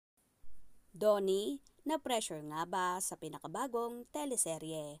Donny, na-pressure nga ba sa pinakabagong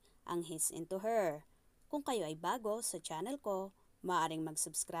teleserye, ang He's Into Her? Kung kayo ay bago sa channel ko, maaaring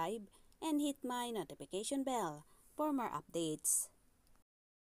mag-subscribe and hit my notification bell for more updates.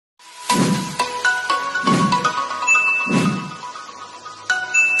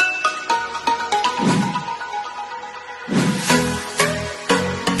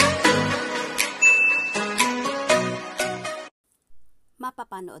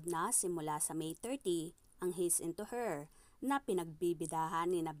 Mapapanood na simula sa May 30 ang He's Into Her na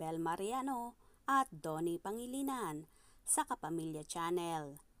pinagbibidahan ni Belle Mariano at Donny Pangilinan sa Kapamilya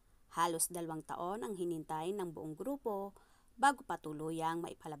Channel. Halos 2 taon ang hinintay ng buong grupo bago patuluyang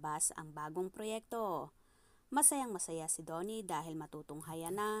maipalabas ang bagong proyekto. Masayang-masaya si Donny dahil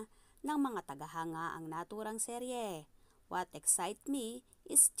matutunghayan na ng mga tagahanga ang naturang serye. What excites me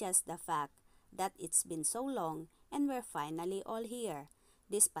is just the fact that it's been so long and we're finally all here.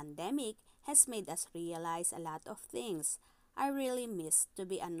 This pandemic has made us realize a lot of things. I really miss to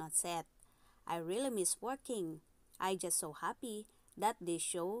be on set. I really miss working. I just so happy that this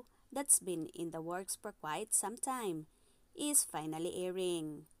show that's been in the works for quite some time is finally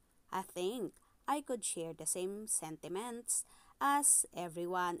airing. I think I could share the same sentiments as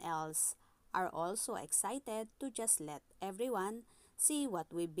everyone else. Are also excited to just let everyone see what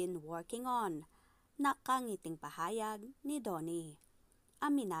we've been working on. Nakangiting pahayag ni Donny.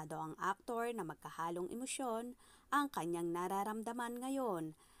 Aminado ang aktor na magkahalong emosyon ang kanyang nararamdaman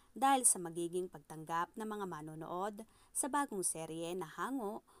ngayon dahil sa magiging pagtanggap ng mga manonood sa bagong serye na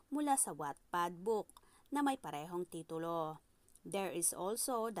hango mula sa Wattpad book na may parehong titulo. There is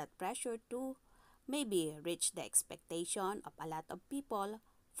also that pressure to maybe reach the expectation of a lot of people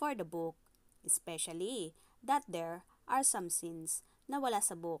for the book, especially that there are some scenes na wala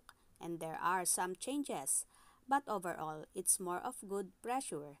sa book and there are some changes. But overall, it's more of good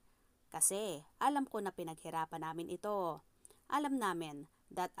pressure. Kasi alam ko na pinaghirapan namin ito. Alam namin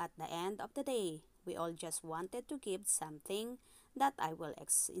that at the end of the day, we all just wanted to give something that I will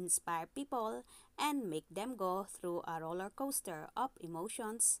inspire people and make them go through a roller coaster of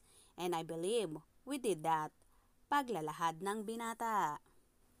emotions. And I believe we did that. Paglalahad ng binata.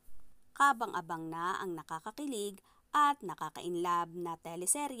 Kabang-abang na ang nakakakilig at nakaka-inlove na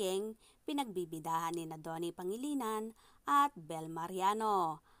teleseryeng pinagbibidahan ni Donny Pangilinan at Belle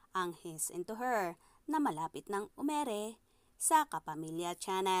Mariano, ang He's Into Her na malapit ng umere sa Kapamilya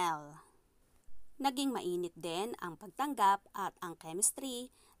Channel. Naging mainit din ang pagtanggap at ang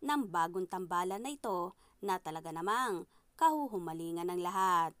chemistry ng bagong tambalan na ito na talaga namang kahuhumalingan ng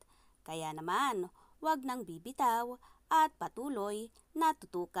lahat. Kaya naman, wag nang bibitaw at patuloy na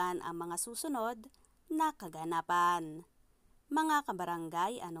tutukan ang mga susunod na kaganapan. Mga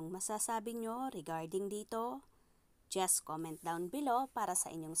kabarangay, anong masasabi nyo regarding dito? Just comment down below para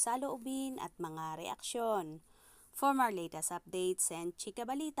sa inyong saloobin at mga reaksyon. For more latest updates and chika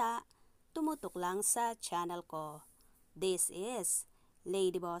balita, tumutok lang sa channel ko. This is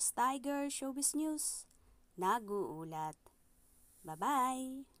Lady Boss Tiger Showbiz News. Nag-uulat.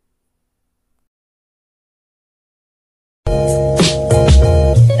 Bye-bye!